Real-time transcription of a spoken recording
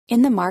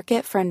In the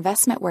market for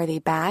investment-worthy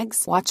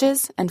bags,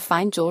 watches, and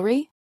fine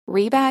jewelry,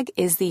 Rebag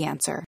is the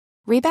answer.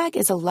 Rebag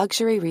is a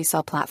luxury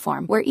resale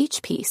platform where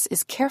each piece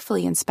is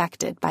carefully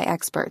inspected by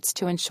experts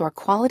to ensure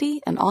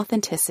quality and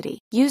authenticity.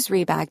 Use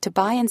Rebag to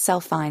buy and sell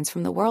finds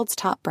from the world's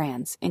top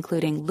brands,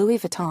 including Louis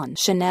Vuitton,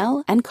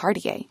 Chanel, and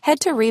Cartier. Head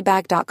to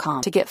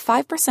Rebag.com to get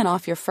 5%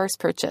 off your first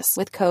purchase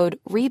with code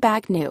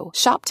REBAGNEW.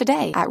 Shop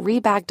today at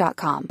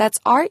Rebag.com.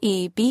 That's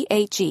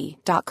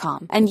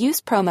REBAG.com. And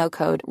use promo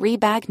code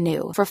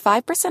REBAGNEW for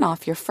 5%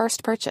 off your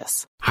first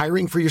purchase.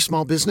 Hiring for your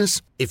small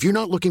business? If you're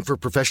not looking for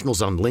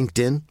professionals on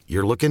LinkedIn,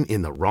 you're looking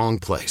in the wrong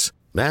place.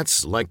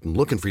 That's like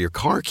looking for your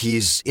car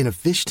keys in a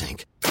fish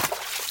tank.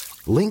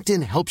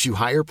 LinkedIn helps you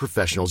hire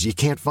professionals you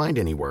can't find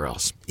anywhere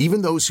else,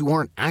 even those who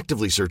aren't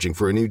actively searching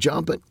for a new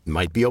job but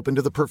might be open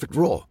to the perfect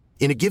role.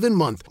 In a given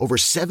month, over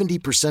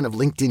 70% of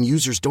LinkedIn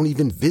users don't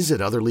even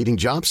visit other leading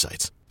job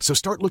sites. So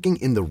start looking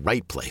in the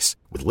right place.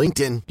 With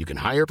LinkedIn, you can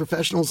hire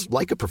professionals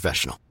like a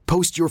professional.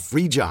 Post your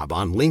free job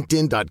on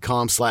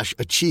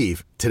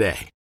linkedin.com/achieve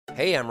today.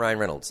 Hey, I'm Ryan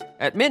Reynolds.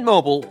 At Mint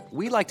Mobile,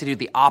 we like to do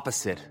the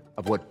opposite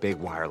of what Big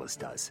Wireless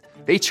does.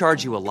 They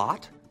charge you a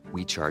lot,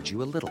 we charge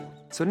you a little.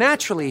 So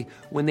naturally,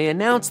 when they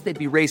announced they'd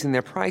be raising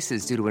their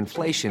prices due to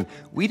inflation,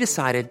 we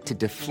decided to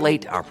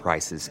deflate our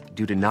prices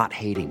due to not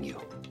hating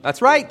you.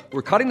 That's right.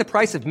 We're cutting the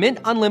price of Mint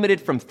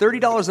Unlimited from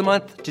 $30 a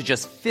month to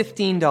just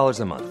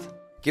 $15 a month.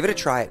 Give it a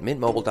try at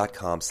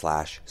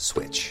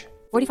mintmobile.com/switch.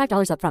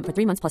 $45 up front for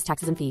 3 months plus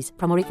taxes and fees.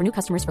 Promo rate for new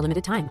customers for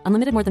limited time.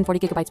 Unlimited more than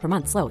 40 gigabytes per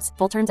month. Slows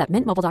full terms at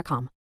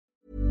mintmobile.com.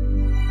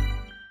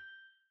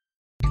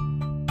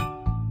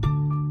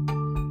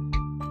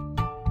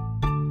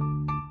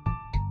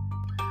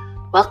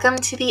 Welcome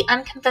to the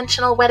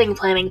Unconventional Wedding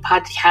Planning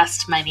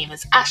Podcast. My name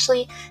is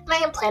Ashley, and I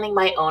am planning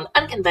my own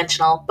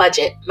unconventional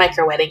budget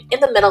micro-wedding in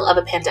the middle of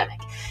a pandemic.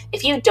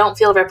 If you don't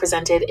feel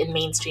represented in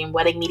mainstream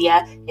wedding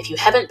media, if you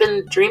haven't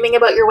been dreaming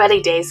about your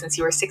wedding day since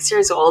you were 6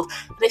 years old,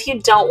 and if you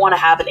don't want to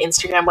have an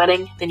Instagram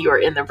wedding, then you are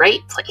in the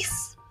right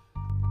place.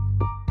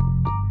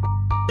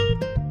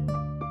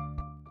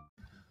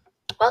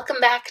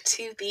 Welcome back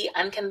to the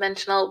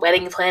Unconventional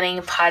Wedding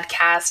Planning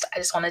Podcast. I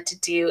just wanted to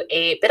do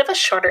a bit of a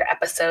shorter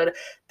episode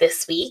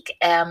this week.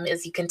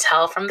 As you can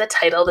tell from the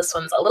title, this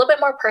one's a little bit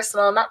more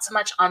personal, not so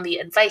much on the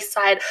advice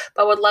side,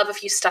 but would love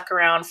if you stuck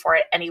around for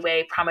it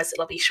anyway. Promise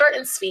it'll be short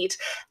and sweet,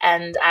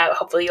 and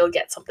hopefully you'll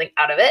get something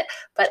out of it.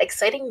 But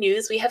exciting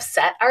news, we have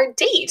set our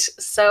date.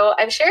 So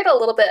I've shared a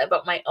little bit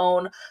about my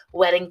own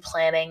wedding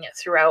planning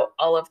throughout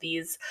all of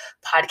these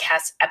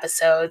podcast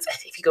episodes.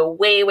 If you go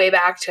way, way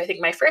back to, I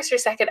think, my first or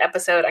second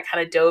episode, I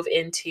kind of dove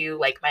into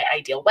like my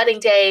ideal wedding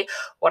day,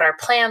 what our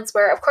plans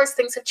were. Of course,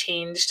 things have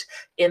changed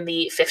in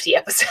the 50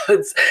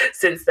 episodes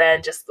since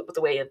then, just with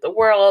the way of the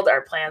world.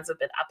 Our plans have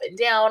been up and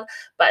down,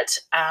 but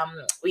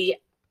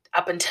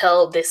up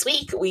until this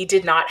week, we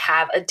did not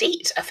have a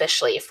date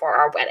officially for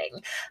our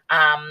wedding.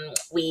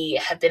 We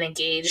have been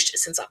engaged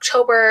since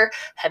October,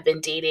 have been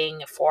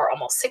dating for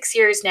almost 6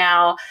 years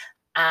now.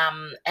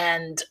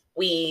 And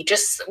we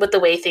just, with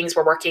the way things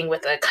were working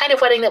with the kind of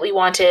wedding that we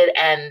wanted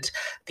and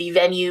the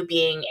venue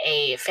being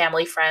a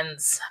family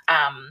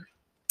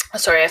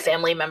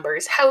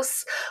member's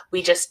house,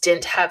 we just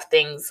didn't have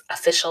things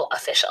official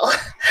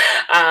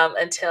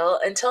until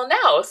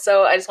now.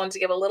 So I just wanted to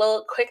give a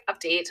little quick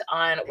update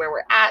on where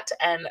we're at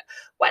and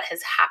what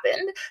has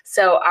happened.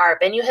 So our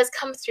venue has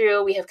come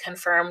through. We have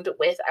confirmed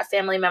with a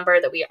family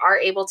member that we are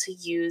able to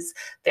use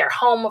their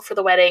home for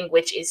the wedding,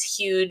 which is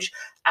huge.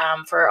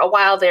 For a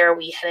while there,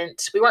 we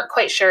weren't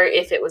quite sure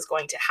if it was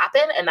going to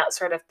happen, and that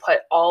sort of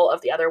put all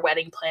of the other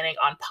wedding planning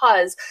on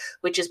pause,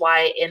 which is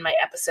why in my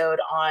episode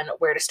on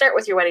where to start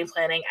with your wedding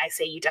planning, I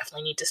say you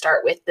definitely need to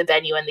start with the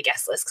venue and the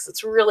guest list, because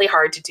it's really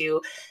hard to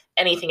do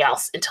anything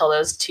else until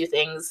those two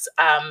things,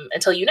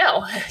 until you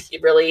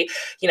really,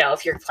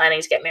 if you're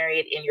planning to get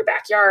married in your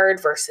backyard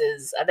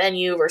versus a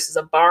venue versus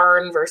a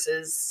barn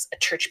versus a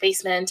church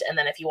basement. And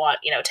then if you want,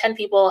 10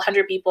 people,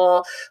 100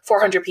 people,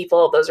 400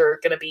 people, those are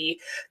going to be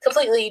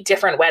completely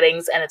different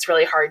weddings. And it's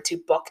really hard to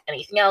book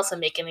anything else and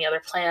make any other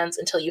plans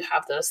until you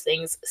have those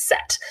things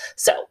set.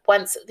 So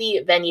once the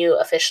venue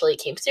officially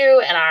came through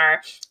and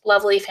our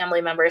lovely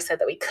family members said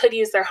that we could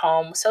use their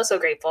home, so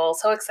grateful,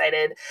 so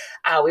excited,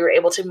 we were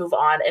able to move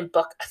on and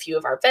book a few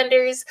of our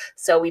vendors.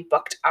 So we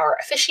booked our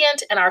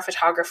officiant and our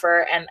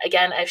photographer. And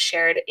again, I've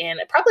shared in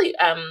probably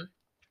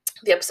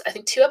the episode, I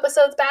think 2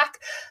 episodes back,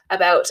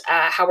 about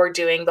how we're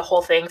doing the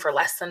whole thing for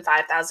less than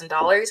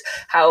 $5,000,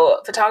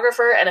 how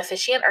photographer and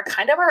officiant are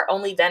kind of our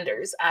only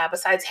vendors,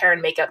 besides hair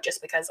and makeup,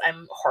 just because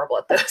I'm horrible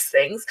at those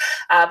things.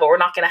 But we're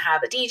not going to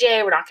have a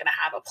DJ, we're not going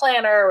to have a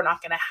planner, we're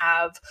not going to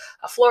have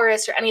a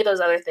florist or any of those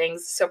other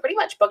things. So pretty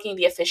much booking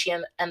the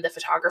officiant and the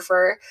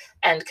photographer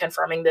and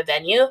confirming the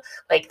venue,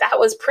 like that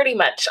was pretty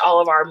much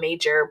all of our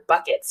major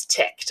buckets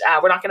ticked.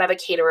 We're not going to have a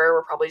caterer.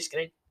 We're probably just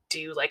going to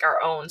do like our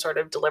own sort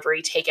of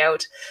delivery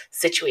takeout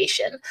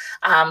situation.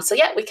 So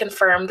yeah, we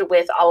confirmed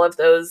with all of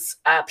those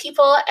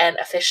people and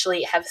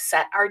officially have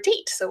set our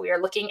date. So we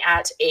are looking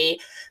at a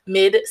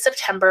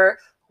mid-September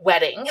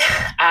wedding.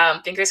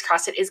 Fingers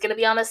crossed it is going to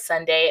be on a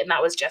Sunday, and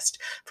that was just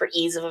for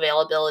ease of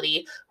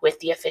availability with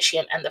the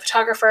officiant and the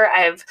photographer.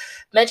 I've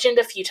mentioned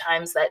a few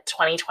times that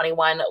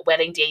 2021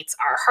 wedding dates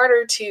are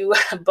harder to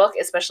book,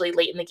 especially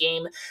late in the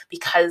game,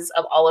 because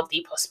of all of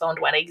the postponed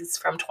weddings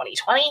from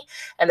 2020.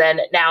 And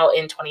then now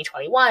in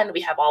 2021,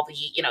 we have all the,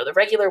 the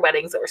regular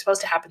weddings that were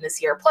supposed to happen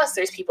this year. Plus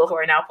there's people who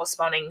are now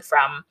postponing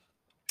from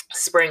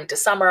spring to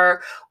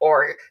summer,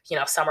 or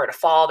summer to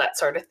fall, that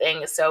sort of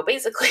thing. So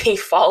basically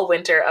fall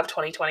winter of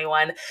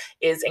 2021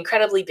 is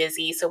incredibly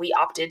busy. So we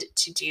opted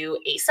to do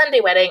a Sunday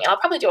wedding, and I'll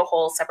probably do a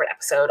whole separate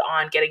episode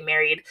on getting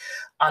married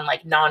on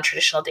like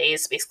non-traditional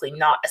days, basically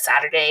not a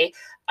Saturday.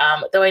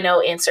 Though I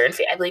know in certain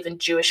I believe in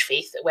Jewish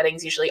faith,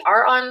 weddings usually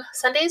are on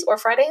Sundays or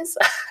Fridays.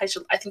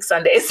 I think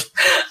Sundays.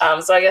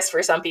 So I guess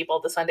for some people,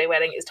 the Sunday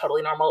wedding is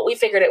totally normal. We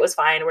figured it was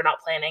fine. We're not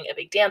planning a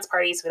big dance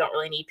party, so we don't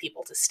really need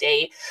people to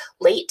stay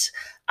late.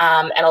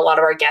 And a lot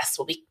of our guests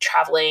will be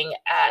traveling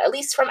at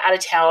least from out of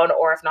town,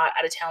 or if not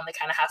out of town, they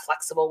kind of have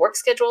flexible work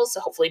schedules. So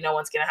hopefully no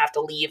one's going to have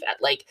to leave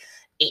at like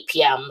 8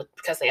 p.m.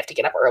 because they have to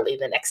get up early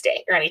the next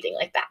day or anything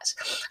like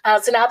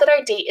that. So now that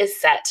our date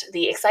is set,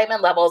 the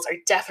excitement levels are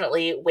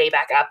definitely way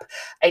back up.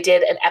 I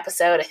did an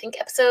episode, I think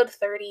episode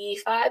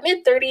 35,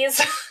 mid-30s,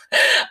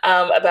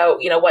 about,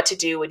 what to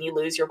do when you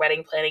lose your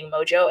wedding planning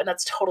mojo. And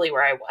that's totally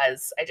where I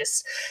was.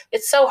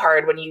 It's so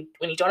hard when you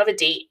don't have a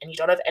date and you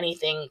don't have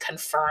anything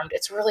confirmed.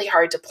 It's really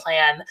hard to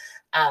plan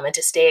and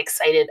to stay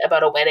excited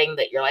about a wedding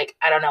that you're like,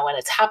 I don't know when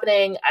it's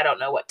happening. I don't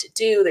know what to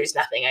do. There's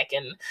nothing I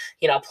can,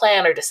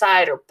 plan or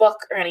decide or book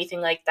or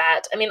anything like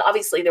that. I mean,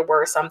 obviously there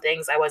were some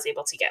things. I was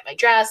able to get my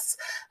dress.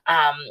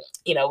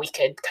 We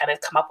could kind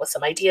of come up with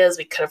some ideas.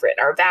 We could have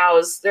written our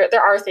vows.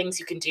 There are things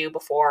you can do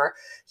before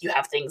you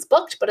have things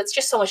booked, but it's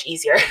just so much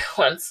easier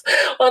once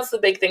the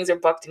big things are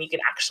booked and you can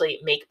actually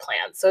make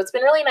plans. So it's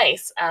been really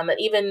nice. And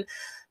even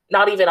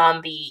not even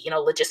on the,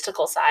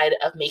 logistical side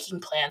of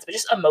making plans, but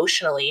just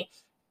emotionally,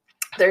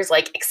 there's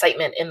like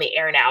excitement in the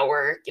air now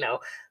where,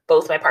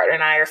 both my partner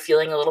and I are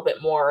feeling a little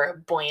bit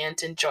more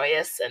buoyant and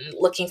joyous and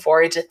looking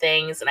forward to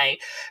things. And I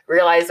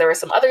realized there were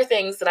some other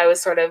things that I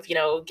was sort of,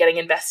 getting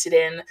invested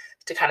in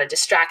to kind of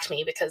distract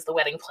me because the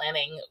wedding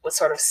planning was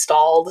sort of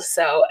stalled.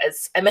 So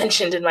as I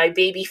mentioned in my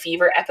baby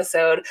fever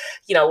episode,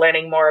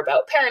 learning more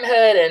about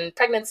parenthood and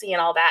pregnancy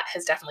and all that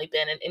has definitely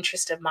been an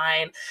interest of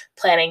mine.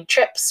 Planning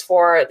trips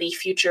for the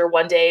future,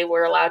 one day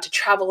we're allowed to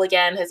travel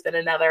again, has been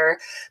another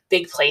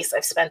big place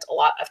I've spent a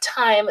lot of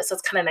time. So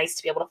it's kind of nice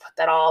to be able to put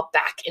that all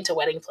back into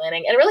wedding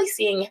planning and really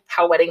seeing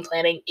how wedding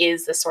planning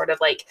is the sort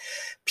of like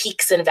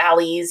peaks and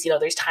valleys.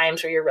 There's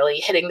times where you're really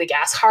hitting the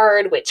gas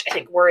hard, which I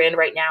think we're in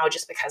right now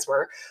just because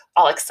we're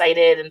all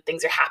excited and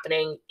things are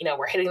happening.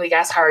 We're hitting the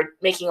gas hard,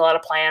 making a lot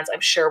of plans. I'm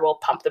sure we'll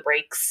pump the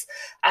brakes.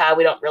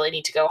 We don't really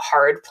need to go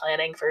hard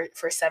planning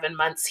for 7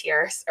 months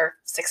here, or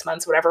 6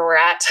 months, whatever we're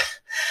at.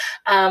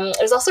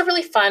 It was also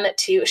really fun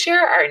to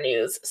share our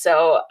news.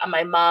 So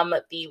my mom,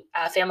 the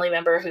family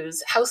member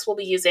whose house we'll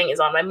be using, is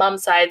on my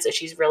mom's side. So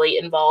she's really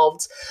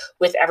involved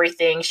with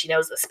everything. She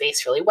knows the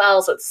space really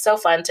well. So it's so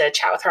fun to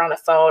chat with her on the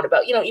phone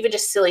about, even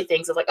just silly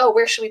things of like, oh,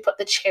 where should we put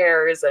the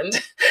chairs?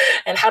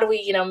 And how do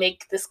we,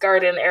 make this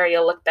garden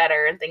area look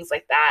better and things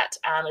like that.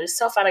 It was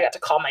so fun. I got to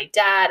call my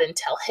dad and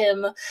tell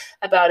him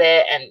about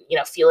it, and,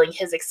 feeling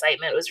his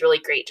excitement was really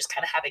great. Just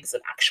kind of having some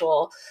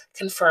actual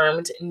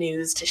confirmed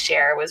news to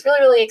share was really,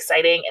 really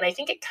exciting. And I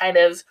think it kind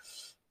of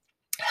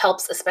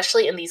helps,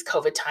 especially in these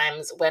COVID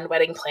times when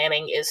wedding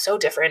planning is so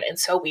different and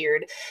so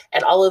weird,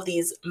 and all of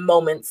these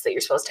moments that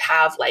you're supposed to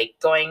have, like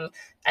going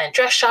and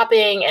dress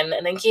shopping and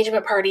an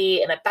engagement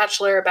party and a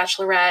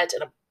bachelorette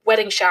and a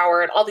wedding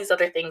shower and all these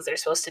other things that are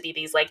supposed to be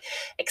these like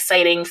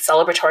exciting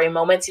celebratory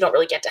moments. You don't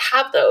really get to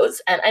have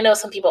those. And I know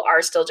some people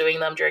are still doing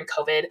them during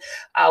COVID.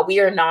 We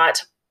are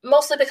not,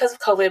 mostly because of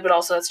COVID, but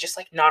also it's just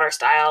like not our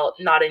style,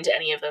 not into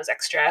any of those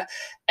extra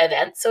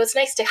events. So it's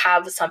nice to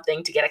have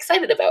something to get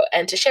excited about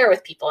and to share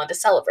with people and to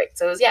celebrate.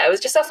 So it was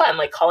just so fun,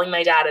 like calling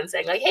my dad and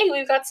saying like, hey,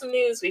 we've got some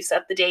news, we've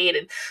set the date,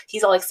 and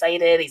he's all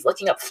excited. He's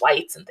looking up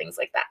flights and things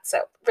like that. So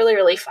really,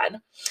 really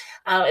fun.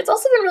 It's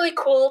also been really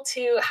cool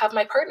to have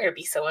my partner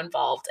be so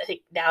involved. I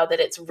think now that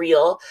it's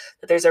real,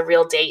 that there's a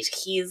real date,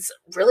 he's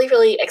really,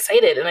 really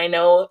excited. And I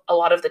know a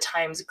lot of the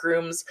times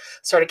grooms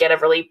sort of get a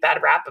really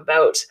bad rap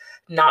about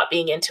not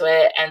being into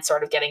it and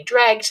sort of getting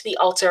dragged to the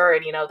altar,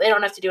 and they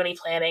don't have to do any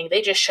planning,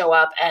 they just show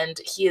up. And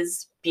he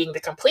is being the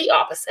complete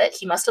opposite.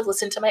 He must have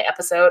listened to my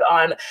episode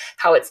on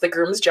how it's the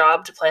groom's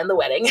job to plan the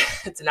wedding.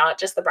 It's not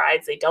just the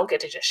brides. They don't get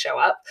to just show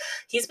up.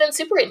 He's been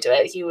super into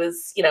it. He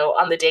was,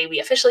 on the day we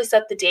officially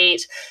set the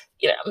date,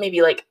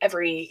 maybe like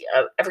every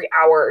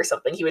hour or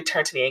something, he would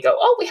turn to me and go,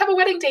 oh, we have a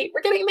wedding date.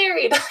 We're getting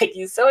married. Like,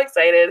 he's so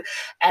excited.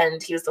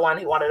 And he was the one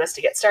who wanted us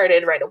to get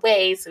started right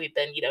away. So we've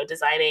been,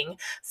 designing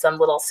some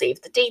little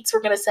save the dates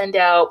we're going to send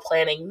out,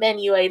 planning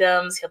menu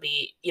items. He'll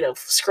be,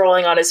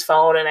 scrolling on his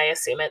phone, and I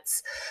assume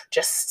it's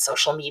just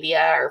social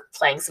media or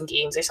playing some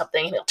games or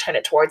something. And he'll turn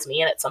it towards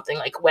me, and it's something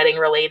like wedding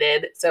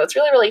related. So it's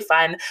really, really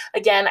fun.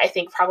 Again, I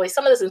think probably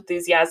some of this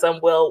enthusiasm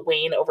will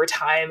wane over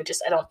time.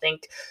 I don't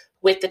think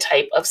with the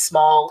type of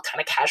small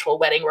kind of casual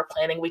wedding we're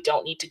planning. We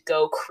don't need to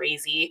go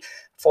crazy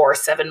for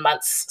 7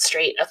 months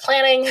straight of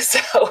planning. So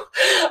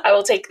I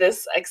will take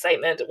this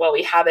excitement while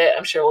we have it.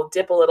 I'm sure we'll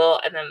dip a little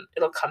and then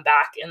it'll come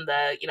back in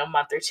the,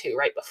 month or two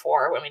right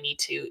before when we need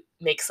to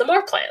make some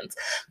more plans.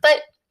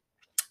 But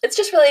it's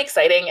just really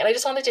exciting. And I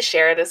just wanted to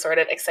share this sort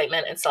of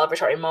excitement and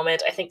celebratory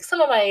moment. I think some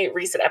of my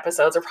recent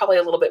episodes are probably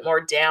a little bit more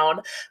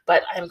down,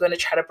 but I'm going to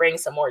try to bring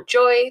some more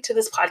joy to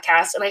this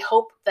podcast. And I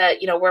hope that,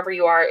 wherever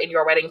you are in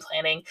your wedding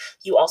planning,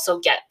 you also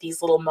get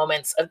these little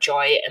moments of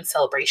joy and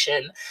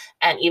celebration.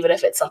 And even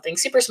if it's something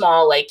super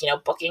small, like,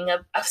 booking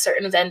a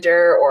certain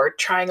vendor or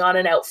trying on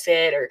an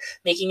outfit or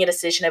making a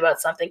decision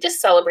about something,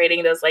 just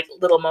celebrating those like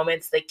little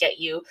moments that get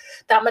you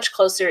that much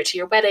closer to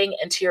your wedding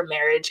and to your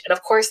marriage. And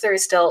of course, there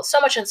is still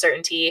so much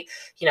uncertainty.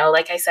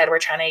 Like I said, we're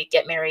trying to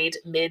get married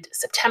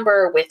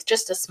mid-September with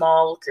just a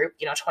small group,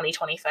 20,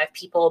 25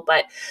 people,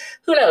 but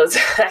who knows,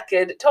 that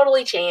could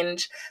totally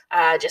change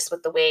just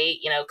with the way,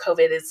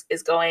 COVID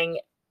is going.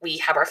 We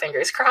have our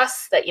fingers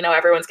crossed that,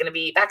 everyone's going to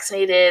be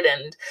vaccinated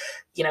and,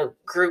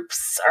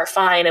 groups are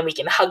fine and we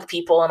can hug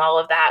people and all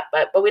of that,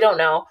 but we don't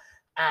know.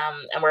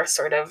 And we're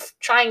sort of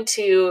trying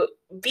to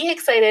be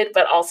excited,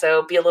 but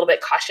also be a little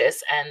bit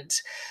cautious and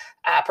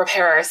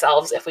prepare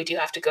ourselves if we do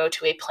have to go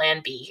to a plan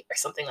B or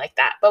something like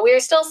that. But we are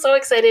still so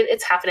excited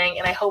it's happening,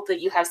 and I hope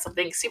that you have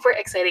something super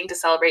exciting to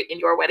celebrate in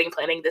your wedding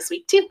planning this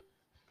week too.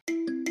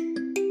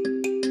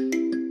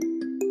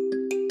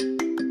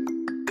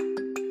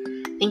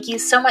 Thank you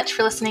so much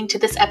for listening to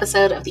this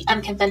episode of the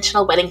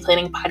Unconventional Wedding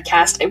Planning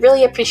Podcast. I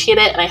really appreciate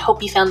it, and I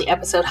hope you found the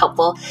episode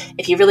helpful.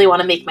 If you really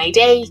want to make my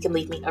day, you can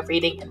leave me a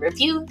rating and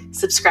review,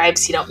 subscribe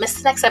so you don't miss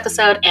the next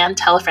episode, and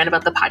tell a friend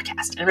about the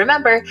podcast. And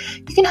remember,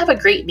 you can have a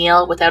great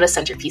meal without a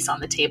centerpiece on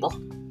the table.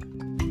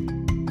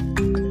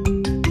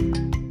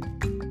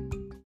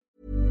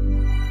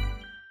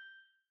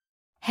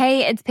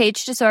 Hey, it's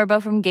Paige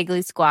DeSorbo from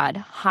Giggly Squad.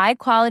 High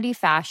quality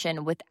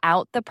fashion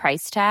without the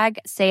price tag.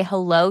 Say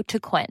hello to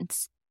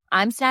Quince.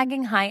 I'm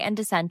snagging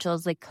high-end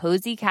essentials like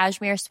cozy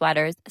cashmere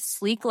sweaters,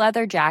 sleek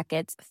leather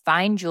jackets,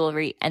 fine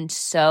jewelry, and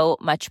so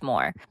much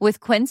more. With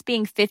Quince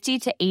being 50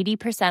 to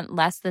 80%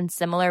 less than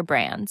similar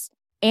brands.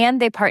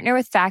 And they partner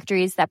with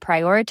factories that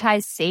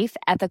prioritize safe,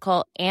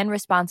 ethical, and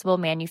responsible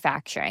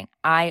manufacturing.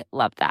 I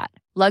love that.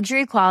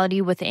 Luxury quality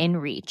within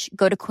reach.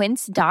 Go to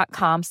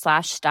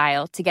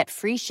quince.com/style to get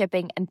free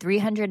shipping and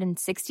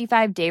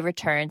 365-day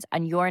returns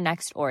on your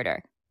next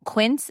order.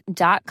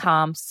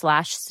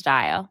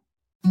 Quince.com/style.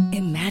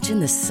 Imagine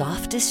the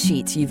softest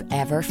sheets you've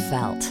ever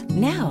felt.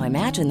 Now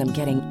imagine them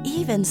getting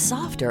even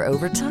softer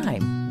over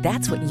time.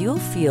 That's what you'll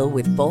feel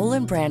with Boll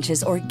 &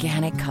 Branch's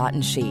organic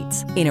cotton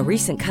sheets. In a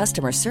recent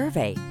customer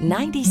survey,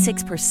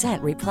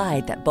 96%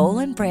 replied that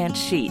Boll & Branch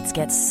sheets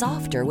get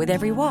softer with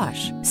every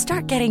wash.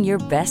 Start getting your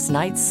best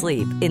night's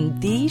sleep in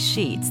these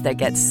sheets that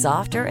get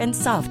softer and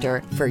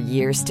softer for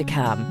years to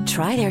come.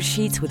 Try their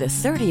sheets with a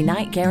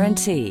 30-night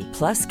guarantee.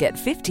 Plus, get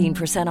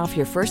 15% off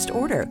your first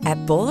order at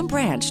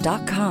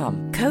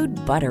bollandbranch.com. Code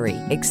BUTTERY.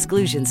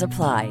 Exclusions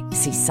apply.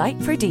 See site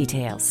for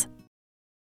details.